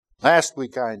Last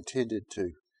week I intended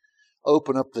to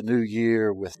open up the new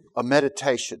year with a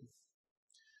meditation,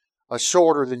 a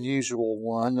shorter than usual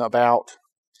one about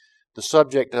the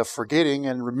subject of forgetting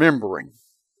and remembering.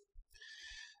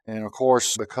 And of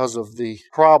course, because of the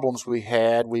problems we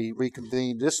had, we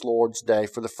reconvened this Lord's Day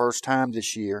for the first time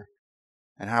this year.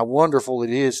 And how wonderful it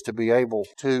is to be able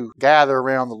to gather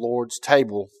around the Lord's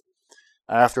table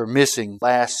after missing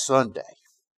last Sunday.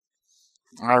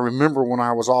 I remember when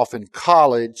I was off in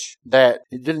college that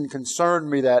it didn't concern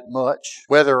me that much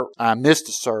whether I missed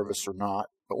a service or not.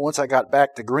 But once I got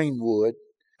back to Greenwood,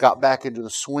 got back into the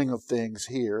swing of things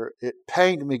here, it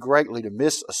pained me greatly to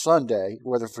miss a Sunday,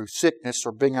 whether through sickness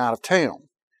or being out of town.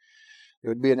 It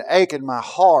would be an ache in my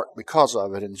heart because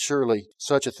of it, and surely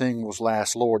such a thing was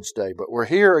last Lord's Day. But we're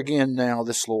here again now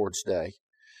this Lord's Day.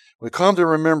 We come to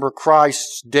remember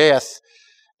Christ's death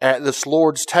at this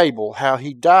Lord's table, how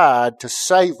He died to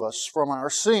save us from our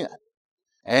sin.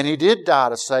 And He did die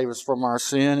to save us from our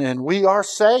sin, and we are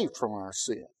saved from our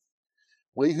sin.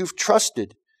 We who've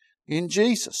trusted in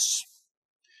Jesus.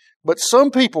 But some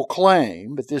people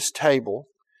claim that this table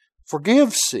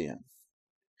forgives sin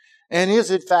and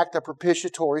is in fact a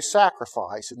propitiatory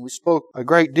sacrifice. And we spoke a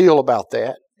great deal about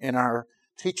that in our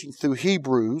teaching through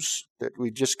Hebrews that we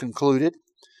just concluded.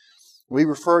 We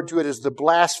referred to it as the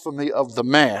blasphemy of the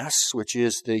Mass, which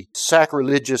is the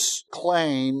sacrilegious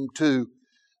claim to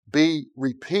be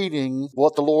repeating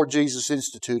what the Lord Jesus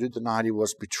instituted the night He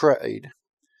was betrayed.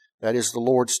 That is the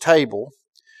Lord's table.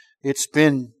 It's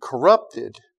been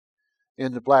corrupted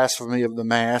in the blasphemy of the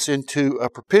Mass into a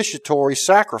propitiatory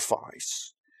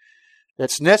sacrifice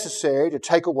that's necessary to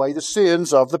take away the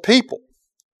sins of the people.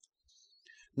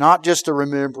 Not just a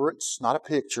remembrance, not a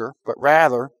picture, but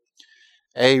rather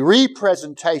a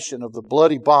representation of the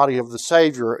bloody body of the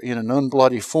Savior in an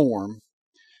unbloody form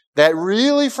that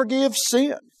really forgives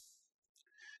sin.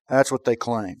 That's what they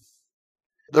claim.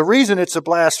 The reason it's a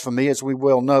blasphemy, as we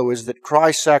well know, is that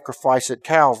Christ's sacrifice at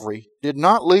Calvary did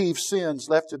not leave sins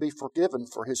left to be forgiven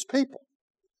for His people.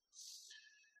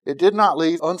 It did not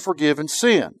leave unforgiven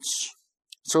sins.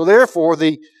 So therefore,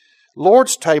 the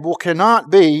Lord's table cannot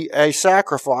be a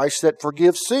sacrifice that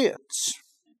forgives sins.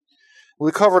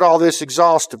 We covered all this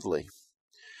exhaustively.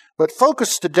 But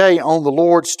focus today on the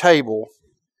Lord's table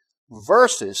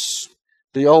versus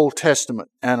the Old Testament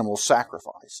animal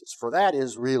sacrifices, for that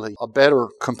is really a better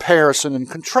comparison and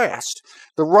contrast.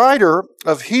 The writer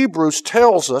of Hebrews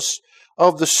tells us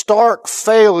of the stark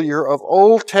failure of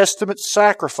Old Testament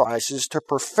sacrifices to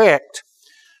perfect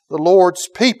the Lord's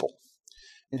people.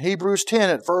 In Hebrews 10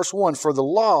 at verse 1, for the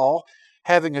law,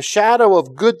 having a shadow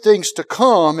of good things to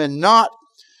come and not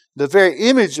the very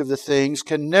image of the things,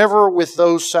 can never with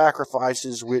those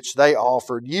sacrifices which they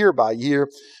offered year by year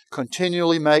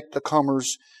continually make the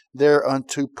comers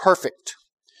thereunto perfect.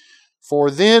 For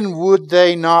then would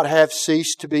they not have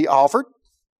ceased to be offered,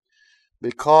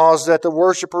 because that the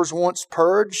worshippers once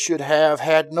purged should have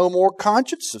had no more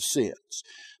conscience of sins.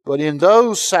 But in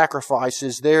those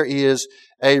sacrifices there is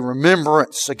a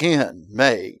remembrance again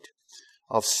made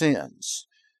of sins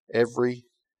every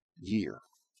year.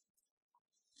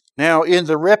 Now, in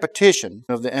the repetition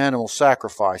of the animal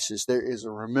sacrifices, there is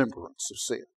a remembrance of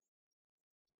sin.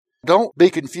 Don't be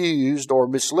confused or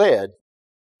misled.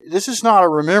 This is not a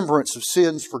remembrance of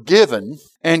sins forgiven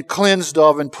and cleansed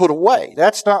of and put away.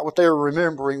 That's not what they're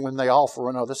remembering when they offer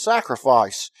another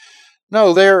sacrifice.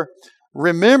 No, they're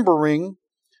remembering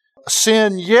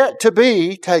sin yet to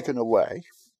be taken away.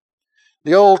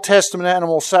 The Old Testament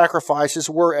animal sacrifices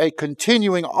were a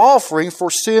continuing offering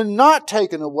for sin not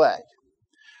taken away.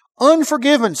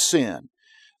 Unforgiven sin.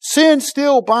 Sin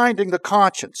still binding the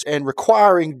conscience and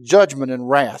requiring judgment and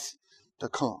wrath to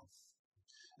come.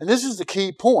 And this is the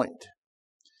key point,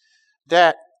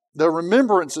 that the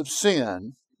remembrance of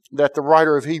sin that the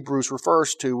writer of Hebrews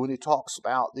refers to when he talks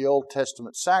about the Old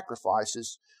Testament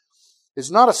sacrifices is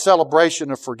not a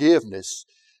celebration of forgiveness.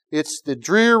 It's the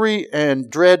dreary and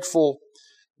dreadful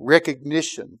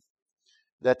recognition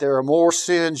that there are more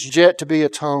sins yet to be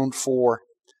atoned for,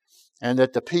 and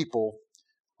that the people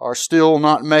are still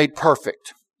not made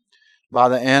perfect by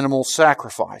the animal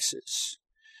sacrifices.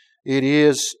 It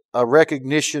is a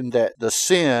recognition that the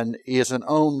sin is an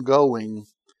ongoing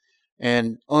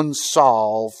and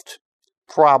unsolved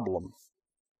problem.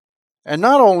 And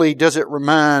not only does it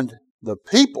remind the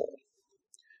people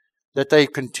that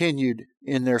they've continued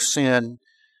in their sin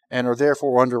and are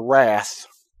therefore under wrath,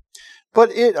 but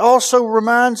it also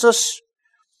reminds us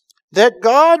that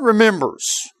God remembers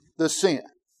the sin.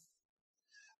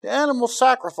 The animal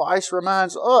sacrifice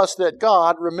reminds us that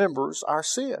God remembers our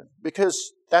sin,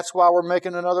 because that's why we're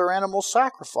making another animal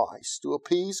sacrifice, to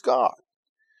appease God.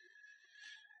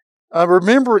 a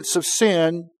remembrance of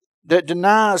sin that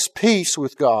denies peace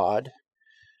with God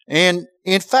and,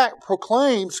 in fact,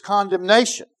 proclaims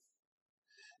condemnation.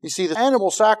 You see, the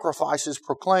animal sacrifices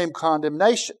proclaim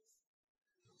condemnation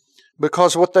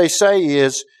because what they say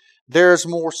is there's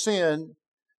more sin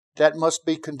that must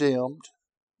be condemned,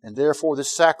 and therefore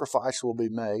this sacrifice will be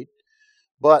made.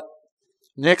 But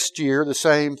next year, the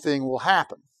same thing will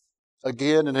happen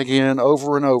again and again,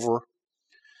 over and over.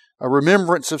 A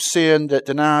remembrance of sin that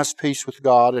denies peace with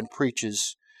God and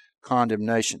preaches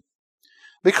condemnation.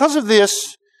 Because of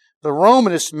this, the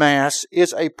Romanist Mass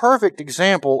is a perfect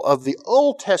example of the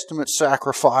Old Testament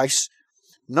sacrifice,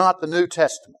 not the New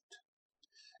Testament.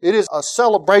 It is a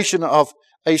celebration of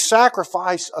a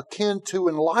sacrifice akin to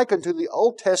and likened to the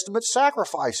Old Testament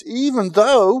sacrifice, even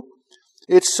though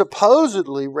it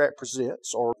supposedly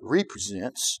represents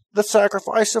the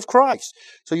sacrifice of Christ.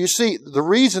 So you see, the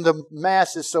reason the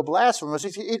Mass is so blasphemous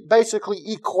is it basically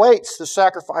equates the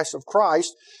sacrifice of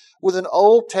Christ with an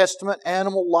Old Testament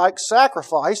animal-like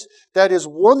sacrifice. That is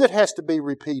one that has to be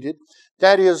repeated.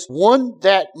 That is one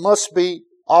that must be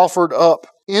offered up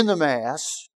in the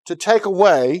Mass to take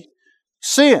away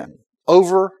sin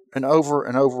over and over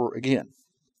and over again.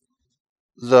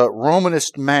 The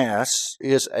Romanist Mass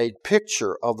is a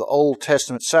picture of the Old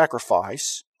Testament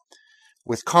sacrifice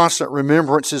with constant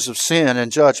remembrances of sin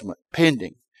and judgment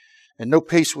pending, and no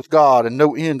peace with God and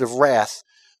no end of wrath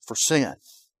for sin.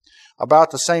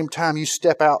 About the same time you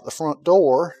step out the front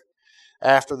door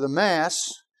after the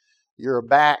Mass, you're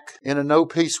back in a no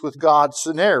peace with God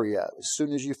scenario. As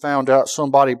soon as you found out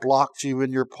somebody blocked you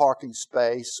in your parking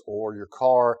space, or your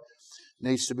car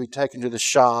needs to be taken to the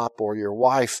shop, or your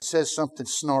wife says something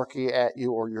snarky at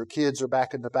you, or your kids are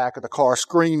back in the back of the car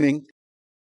screaming,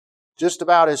 just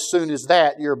about as soon as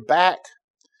that, you're back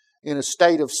in a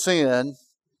state of sin,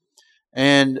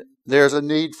 and there's a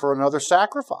need for another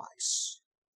sacrifice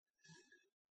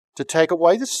to take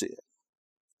away the sin.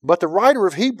 But the writer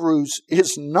of Hebrews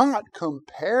is not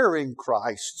comparing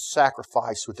Christ's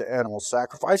sacrifice with the animal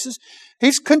sacrifices.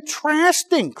 He's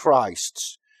contrasting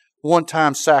Christ's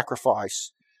one-time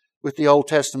sacrifice with the Old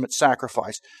Testament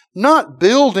sacrifice, not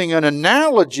building an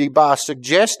analogy by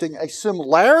suggesting a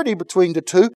similarity between the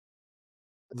two.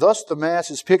 Thus, the Mass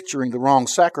is picturing the wrong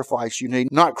sacrifice you need,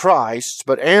 not Christ's,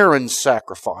 but Aaron's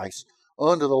sacrifice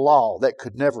under the law that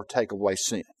could never take away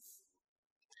sin.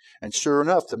 And sure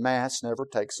enough, the Mass never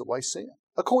takes away sin,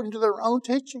 according to their own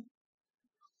teaching.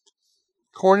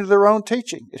 According to their own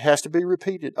teaching, it has to be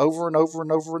repeated over and over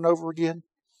and over and over again.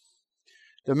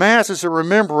 The Mass is a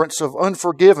remembrance of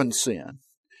unforgiven sin,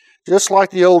 just like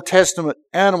the Old Testament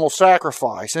animal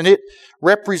sacrifice, and it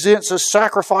represents a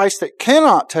sacrifice that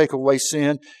cannot take away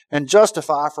sin and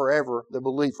justify forever the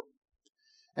believer.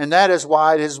 And that is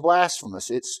why it is blasphemous.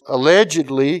 It's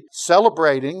allegedly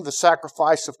celebrating the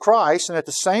sacrifice of Christ and at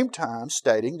the same time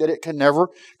stating that it can never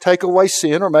take away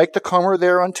sin or make the comer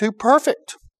thereunto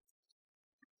perfect.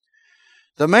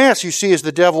 The Mass, you see, is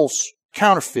the devil's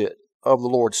counterfeit of the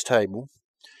Lord's table,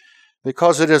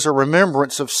 because it is a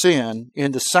remembrance of sin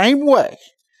in the same way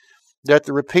that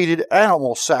the repeated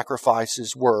animal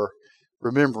sacrifices were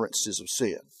remembrances of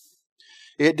sin.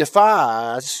 It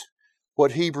defies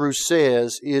what Hebrews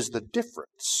says is the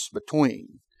difference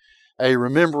between a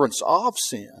remembrance of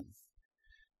sin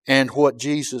and what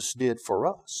Jesus did for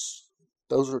us.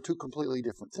 Those are two completely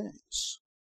different things.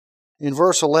 In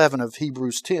verse 11 of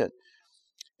Hebrews 10,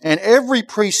 and every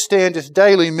priest standeth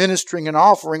daily ministering and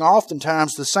offering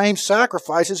oftentimes the same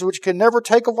sacrifices which can never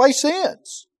take away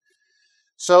sins.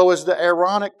 So as the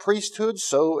Aaronic priesthood,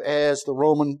 so as the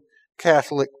Roman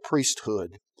Catholic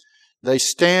priesthood. They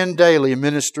stand daily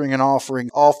ministering and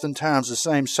offering oftentimes the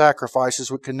same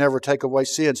sacrifices which can never take away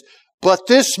sins. But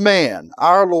this man,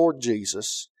 our Lord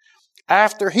Jesus,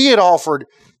 after he had offered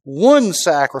one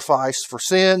sacrifice for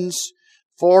sins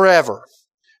forever,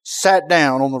 sat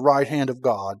down on the right hand of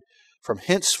God, from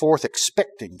henceforth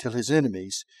expecting till his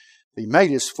enemies be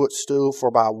made his footstool. For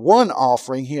by one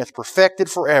offering he hath perfected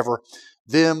forever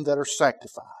them that are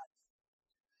sanctified.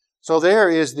 So there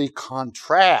is the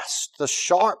contrast, the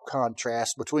sharp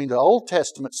contrast between the Old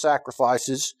Testament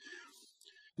sacrifices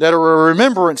that are a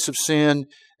remembrance of sin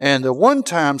and the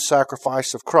one-time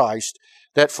sacrifice of Christ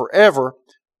that forever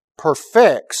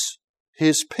perfects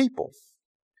his people.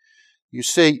 You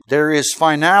see, there is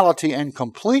finality and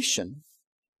completion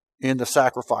in the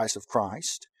sacrifice of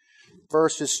Christ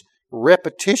versus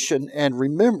repetition and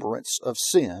remembrance of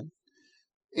sin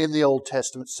in the Old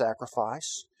Testament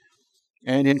sacrifice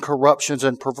and in corruptions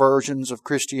and perversions of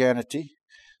Christianity,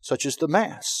 such as the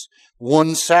Mass.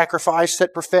 One sacrifice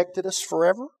that perfected us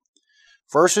forever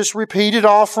versus repeated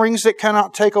offerings that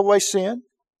cannot take away sin.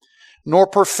 nor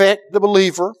perfect the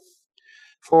believer.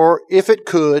 For if it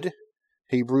could,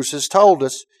 Hebrews has told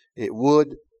us, it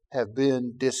would have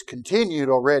been discontinued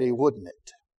already, wouldn't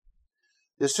it?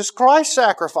 This is Christ's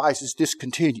sacrifice is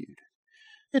discontinued.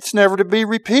 It's never to be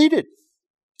repeated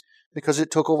because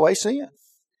it took away sin.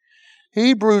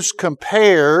 Hebrews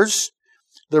compares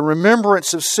the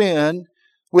remembrance of sin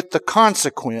with the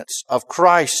consequence of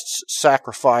Christ's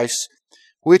sacrifice,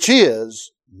 which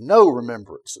is no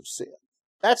remembrance of sin.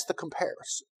 That's the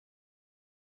comparison.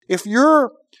 If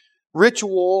your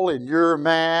ritual and your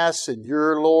Mass and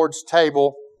your Lord's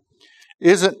table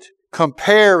isn't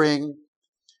comparing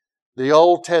the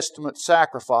Old Testament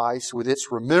sacrifice with its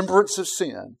remembrance of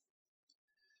sin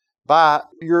by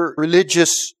your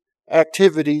religious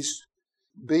activities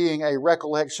being a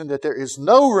recollection that there is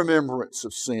no remembrance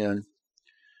of sin,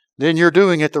 then you're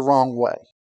doing it the wrong way.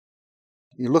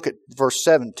 You look at verse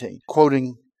 17,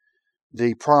 quoting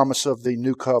the promise of the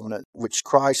new covenant, which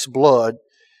Christ's blood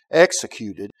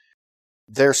executed.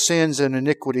 Their sins and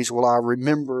iniquities will I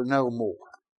remember no more.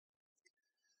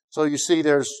 So you see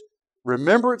there's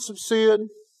remembrance of sin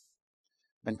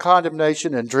and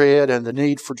condemnation and dread and the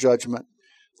need for judgment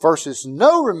versus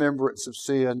no remembrance of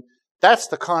sin. That's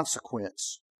the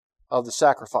consequence of the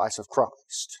sacrifice of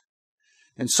Christ.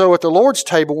 And so at the Lord's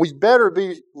table, we better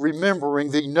be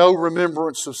remembering the no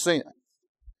remembrance of sin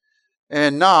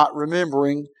and not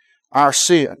remembering our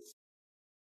sin.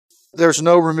 There's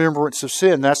no remembrance of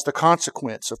sin. That's the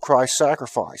consequence of Christ's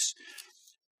sacrifice.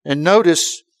 And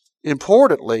notice,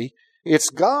 importantly, it's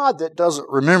God that doesn't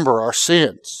remember our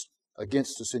sins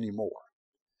against us anymore.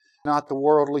 Not the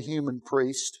worldly human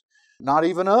priest, not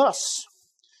even us.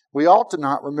 We ought to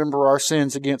not remember our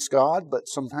sins against God, but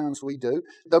sometimes we do.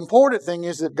 The important thing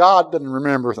is that God doesn't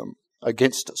remember them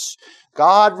against us.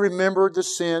 God remembered the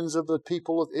sins of the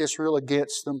people of Israel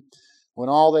against them when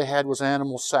all they had was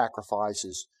animal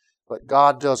sacrifices. But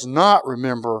God does not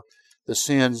remember the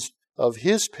sins of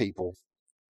His people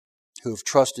who have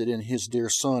trusted in His dear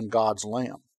Son, God's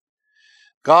Lamb.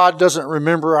 God doesn't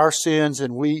remember our sins,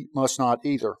 and we must not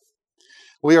either.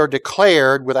 We are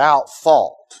declared without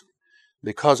fault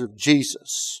because of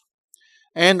Jesus.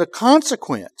 And the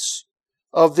consequence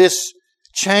of this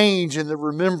change in the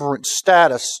remembrance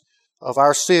status of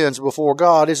our sins before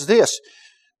God is this.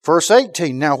 Verse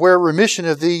 18, now where remission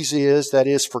of these is, that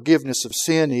is, forgiveness of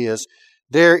sin is,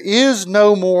 there is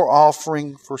no more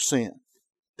offering for sin.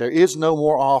 There is no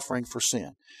more offering for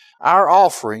sin. Our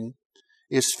offering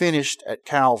is finished at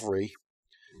Calvary.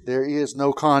 There is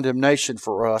no condemnation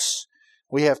for us.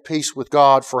 We have peace with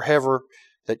God forever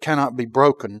that cannot be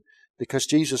broken because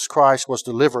Jesus Christ was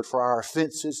delivered for our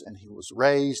offenses and He was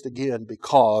raised again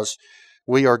because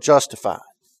we are justified.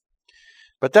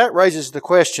 But that raises the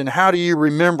question, how do you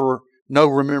remember no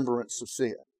remembrance of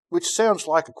sin? Which sounds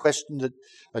like a question that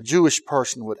a Jewish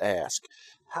person would ask.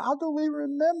 How do we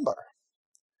remember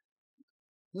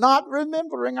not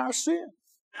remembering our sin?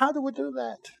 How do we do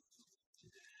that?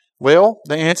 Well,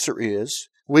 the answer is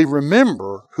we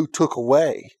remember who took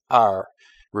away our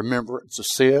remembrance of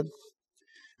sin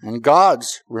and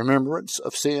God's remembrance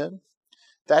of sin.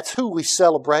 That's who we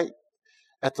celebrate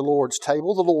at the Lord's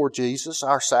table, the Lord Jesus,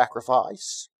 our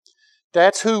sacrifice.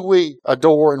 That's who we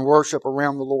adore and worship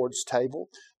around the Lord's table,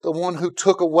 the one who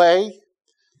took away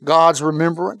God's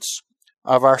remembrance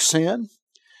of our sin.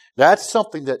 That's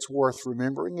something that's worth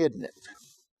remembering, isn't it?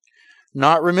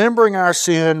 Not remembering our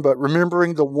sin, but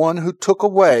remembering the one who took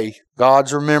away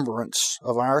God's remembrance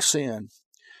of our sin.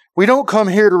 We don't come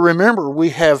here to remember we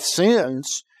have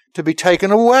sins to be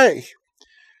taken away,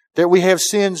 that we have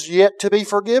sins yet to be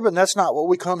forgiven. That's not what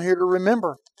we come here to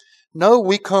remember. No,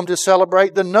 we come to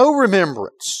celebrate the no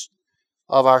remembrance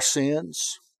of our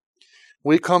sins.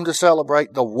 We come to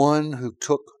celebrate the one who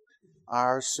took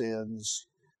our sins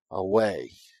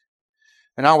away.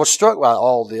 And I was struck by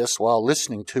all this while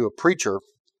listening to a preacher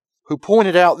who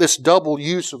pointed out this double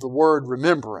use of the word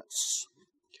remembrance.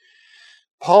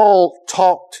 Paul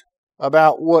talked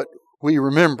about what we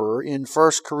remember in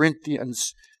 1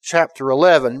 Corinthians chapter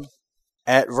 11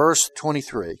 at verse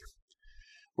 23,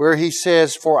 where he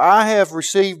says, for I have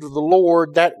received of the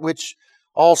Lord that which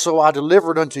also I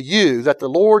delivered unto you, that the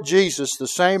Lord Jesus, the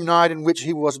same night in which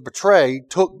He was betrayed,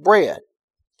 took bread.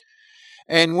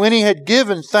 And when He had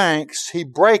given thanks, He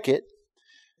brake it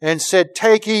and said,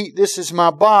 take, eat, this is my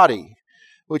body,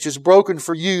 which is broken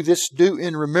for you. This do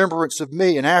in remembrance of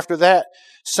me. And after that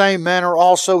same manner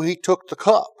also He took the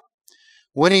cup,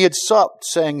 when He had supped,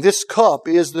 saying, this cup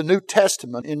is the New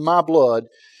Testament in my blood.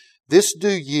 This do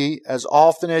ye as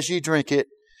often as ye drink it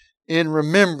in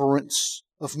remembrance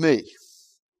of me.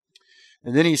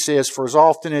 And then he says, for as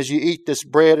often as you eat this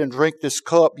bread and drink this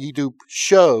cup, ye do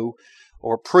show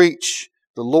or preach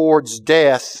the Lord's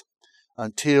death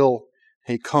until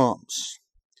he comes.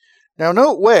 Now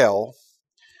note well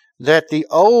that the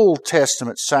Old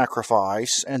Testament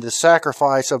sacrifice and the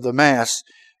sacrifice of the Mass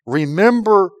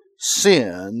remember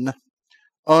sin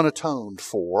unatoned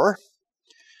for,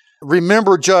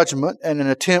 remember judgment and an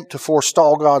attempt to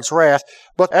forestall God's wrath.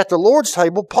 But at the Lord's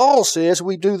table, Paul says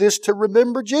we do this to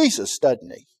remember Jesus,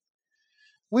 doesn't he?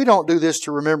 We don't do this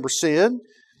to remember sin.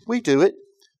 We do it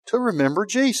to remember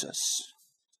Jesus.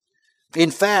 In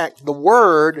fact, the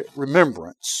word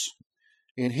remembrance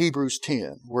in Hebrews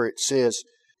 10, where it says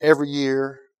every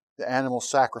year the animal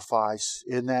sacrifice,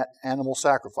 in that animal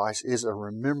sacrifice is a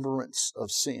remembrance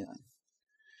of sin.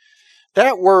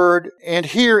 That word, and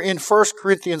here in 1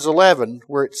 Corinthians 11,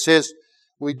 where it says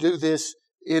we do this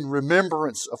in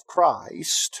remembrance of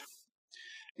Christ,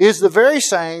 is the very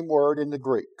same word in the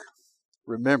Greek,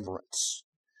 remembrance.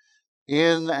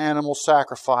 In the animal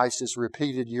sacrifices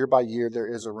repeated year by year, there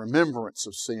is a remembrance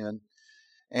of sin.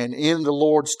 And in the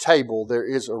Lord's table, there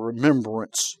is a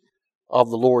remembrance of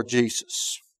the Lord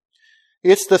Jesus.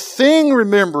 It's the thing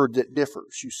remembered that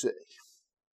differs, you see.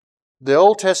 The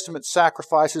Old Testament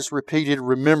sacrifices repeated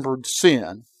remembered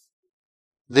sin.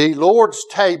 The Lord's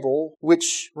table,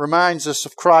 which reminds us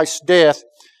of Christ's death,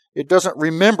 it doesn't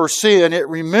remember sin, it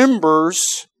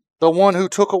remembers the one who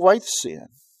took away the sin.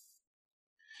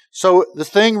 So the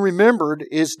thing remembered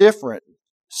is different.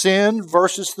 Sin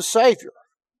versus the Savior.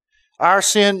 Our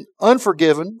sin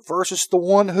unforgiven versus the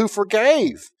one who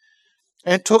forgave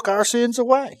and took our sins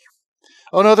away.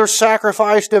 Another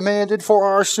sacrifice demanded for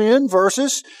our sin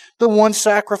versus the one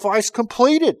sacrifice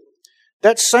completed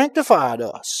that sanctified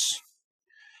us.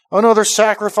 Another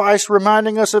sacrifice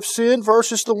reminding us of sin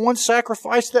versus the one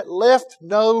sacrifice that left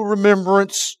no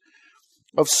remembrance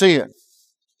of sin.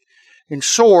 In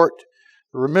short,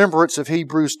 the remembrance of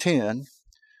Hebrews 10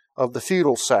 of the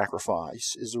futile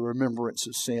sacrifice is a remembrance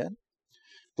of sin.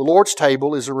 The Lord's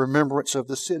table is a remembrance of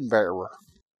the sin bearer,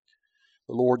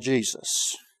 the Lord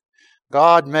Jesus.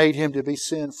 God made him to be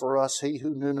sin for us, he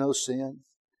who knew no sin,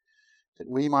 that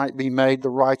we might be made the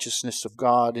righteousness of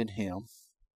God in him.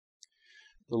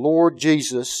 The Lord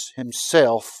Jesus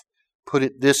himself put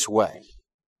it this way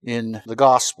in the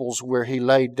Gospels where he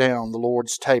laid down the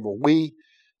Lord's table. We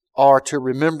are to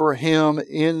remember him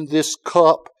in this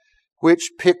cup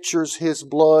which pictures his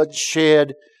blood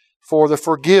shed for the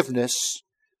forgiveness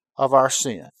of our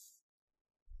sin.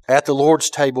 At the Lord's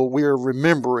table, we are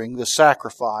remembering the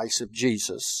sacrifice of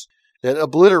Jesus that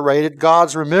obliterated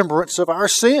God's remembrance of our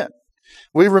sin.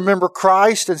 We remember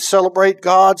Christ and celebrate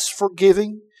God's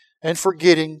forgiving and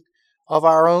forgetting of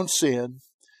our own sin,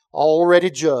 already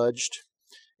judged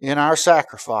in our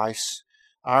sacrifice,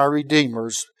 our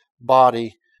Redeemer's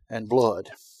body and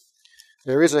blood.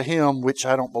 There is a hymn which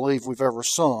I don't believe we've ever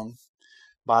sung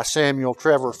by Samuel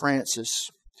Trevor Francis,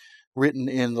 written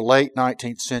in the late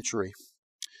 19th century.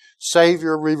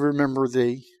 Savior, we remember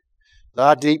thee,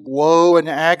 thy deep woe and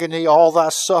agony, all thy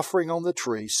suffering on the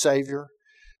tree. Savior,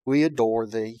 we adore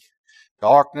thee.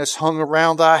 Darkness hung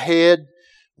around thy head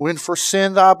when for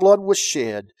sin thy blood was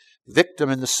shed,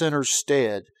 victim in the sinner's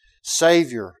stead.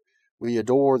 Savior, we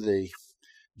adore thee.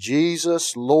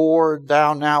 Jesus, Lord,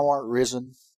 thou now art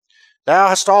risen. Thou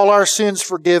hast all our sins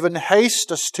forgiven.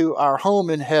 Haste us to our home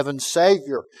in heaven.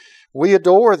 Savior, we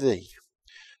adore thee.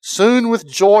 Soon with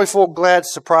joyful glad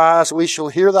surprise we shall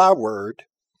hear thy word.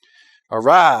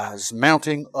 Arise,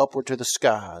 mounting upward to the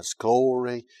skies.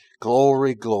 Glory,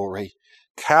 glory, glory.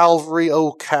 Calvary,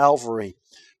 O Calvary.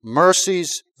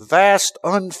 Mercy's vast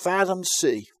unfathomed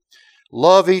sea.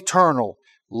 Love eternal,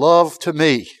 love to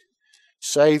me.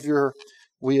 Savior,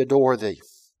 we adore thee.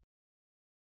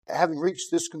 Having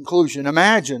reached this conclusion,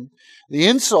 imagine the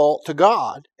insult to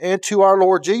God and to our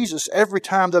Lord Jesus every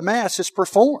time the Mass is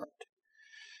performed.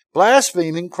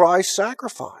 Blaspheming Christ's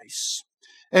sacrifice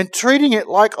and treating it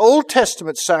like Old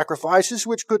Testament sacrifices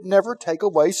which could never take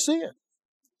away sin.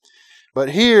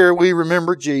 But here we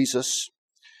remember Jesus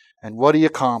and what he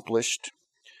accomplished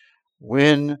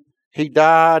when he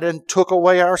died and took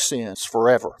away our sins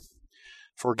forever,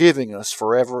 forgiving us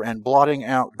forever and blotting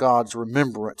out God's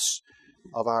remembrance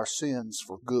of our sins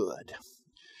for good.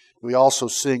 We also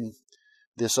sing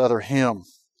this other hymn.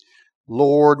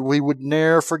 Lord, we would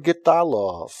ne'er forget thy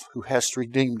love, who hast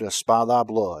redeemed us by thy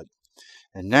blood.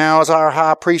 And now as our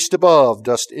high priest above,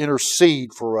 dost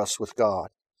intercede for us with God.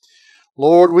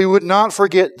 Lord, we would not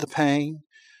forget the pain,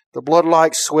 the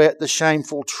blood-like sweat, the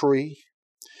shameful tree,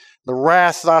 the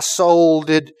wrath thy soul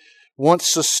did once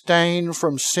sustain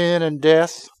from sin and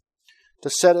death to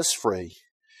set us free.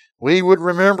 We would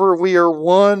remember we are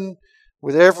one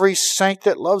with every saint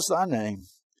that loves thy name,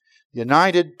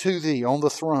 united to thee on the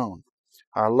throne,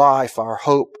 our life, our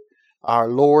hope, our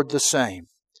Lord the same.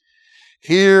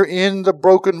 Here in the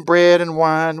broken bread and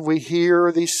wine we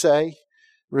hear thee say,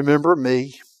 remember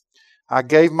me. I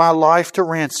gave my life to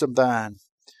ransom thine.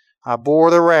 I bore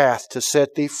the wrath to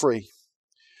set thee free.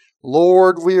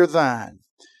 Lord, we are thine.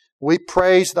 We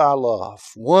praise thy love,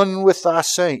 one with thy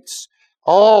saints,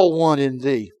 all one in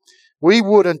thee. We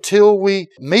would, until we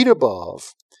meet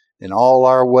above, in all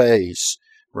our ways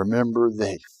remember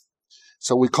thee.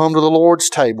 So we come to the Lord's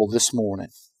table this morning,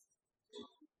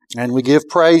 and we give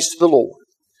praise to the Lord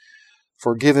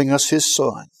for giving us His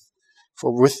Son,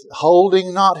 for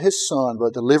withholding not His Son,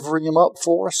 but delivering Him up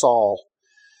for us all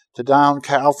to die on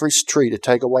Calvary's tree to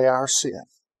take away our sin.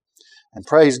 And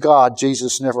praise God,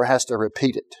 Jesus never has to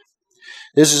repeat it.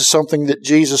 This is something that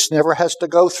Jesus never has to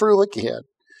go through again.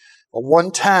 A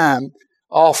one-time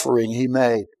offering He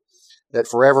made that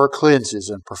forever cleanses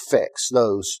and perfects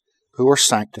those who are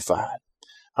sanctified.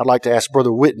 I'd like to ask Brother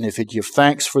Witten if he'd give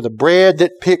thanks for the bread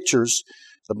that pictures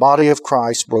the body of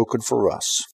Christ broken for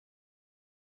us.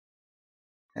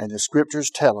 And the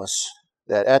Scriptures tell us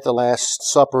that at the Last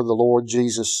Supper the Lord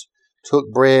Jesus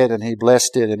took bread and He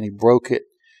blessed it and He broke it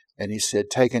and He said,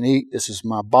 take and eat, this is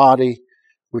my body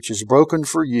which is broken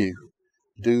for you.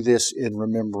 Do this in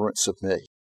remembrance of me.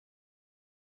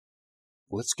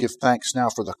 Let's give thanks now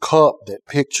for the cup that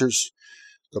pictures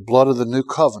the blood of the new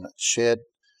covenant shed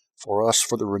for us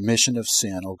for the remission of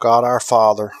sin. Oh God, our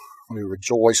Father, we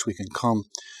rejoice we can come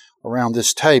around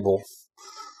this table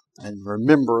and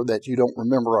remember that You don't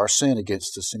remember our sin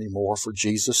against us anymore for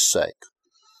Jesus' sake.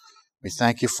 We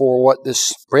thank You for what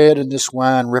this bread and this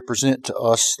wine represent to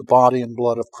us, the body and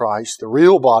blood of Christ, the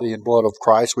real body and blood of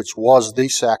Christ, which was the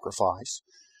sacrifice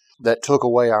that took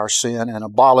away our sin and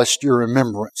abolished Your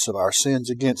remembrance of our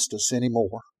sins against us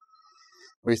anymore.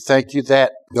 We thank You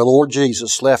that the Lord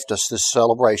Jesus left us this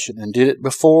celebration and did it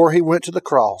before He went to the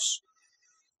cross,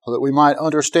 so that we might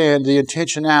understand the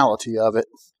intentionality of it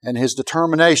and His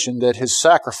determination that His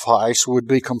sacrifice would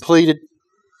be completed,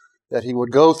 that He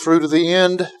would go through to the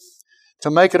end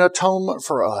to make an atonement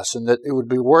for us, and that it would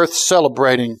be worth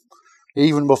celebrating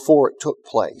even before it took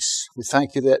place. We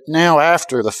thank You that now,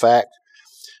 after the fact,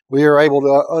 we are able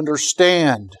to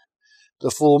understand the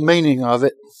full meaning of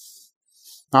it,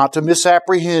 not to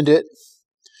misapprehend it,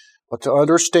 but to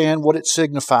understand what it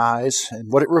signifies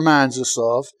and what it reminds us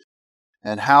of,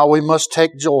 and how we must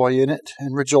take joy in it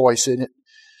and rejoice in it,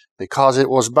 because it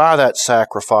was by that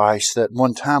sacrifice, that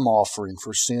one-time offering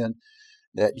for sin,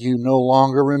 that You no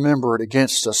longer remember it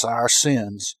against us, our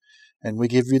sins, and we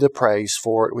give You the praise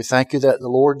for it. We thank You that the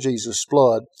Lord Jesus'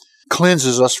 blood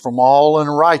cleanses us from all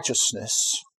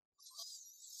unrighteousness,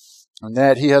 and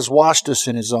that He has washed us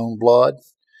in His own blood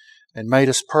and made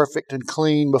us perfect and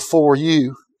clean before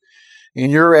You.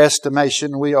 In Your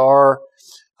estimation, we are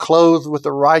clothed with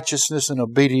the righteousness and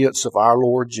obedience of our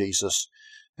Lord Jesus,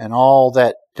 and all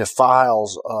that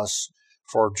defiles us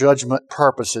for judgment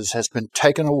purposes has been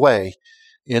taken away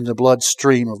in the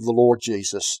bloodstream of the Lord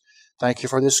Jesus. Thank You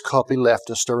for this cup He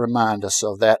left us to remind us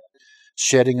of that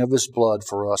shedding of His blood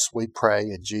for us, we pray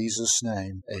in Jesus'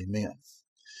 name, amen.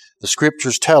 The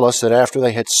Scriptures tell us that after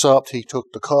they had supped, He took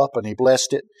the cup and He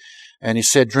blessed it, and He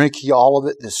said, drink ye all of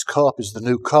it. This cup is the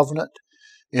new covenant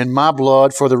in my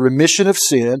blood for the remission of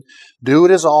sin. Do it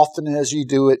as often as ye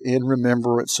do it in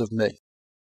remembrance of me.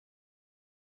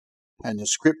 And the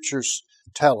Scriptures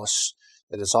tell us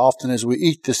that as often as we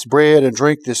eat this bread and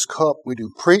drink this cup, we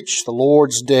do preach the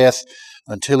Lord's death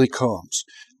until He comes.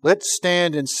 Let's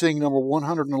stand and sing number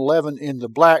 111 in the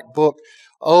Black Book.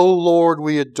 O Lord,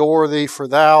 we adore Thee, for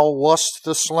Thou wast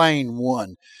the slain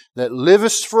one, that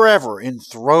livest forever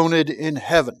enthroned in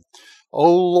heaven.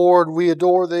 O Lord, we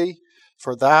adore Thee,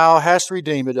 for Thou hast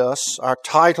redeemed us, our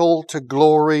title to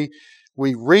glory.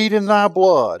 We read in Thy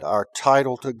blood, our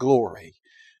title to glory.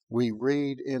 We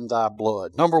read in Thy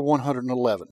blood. Number 111.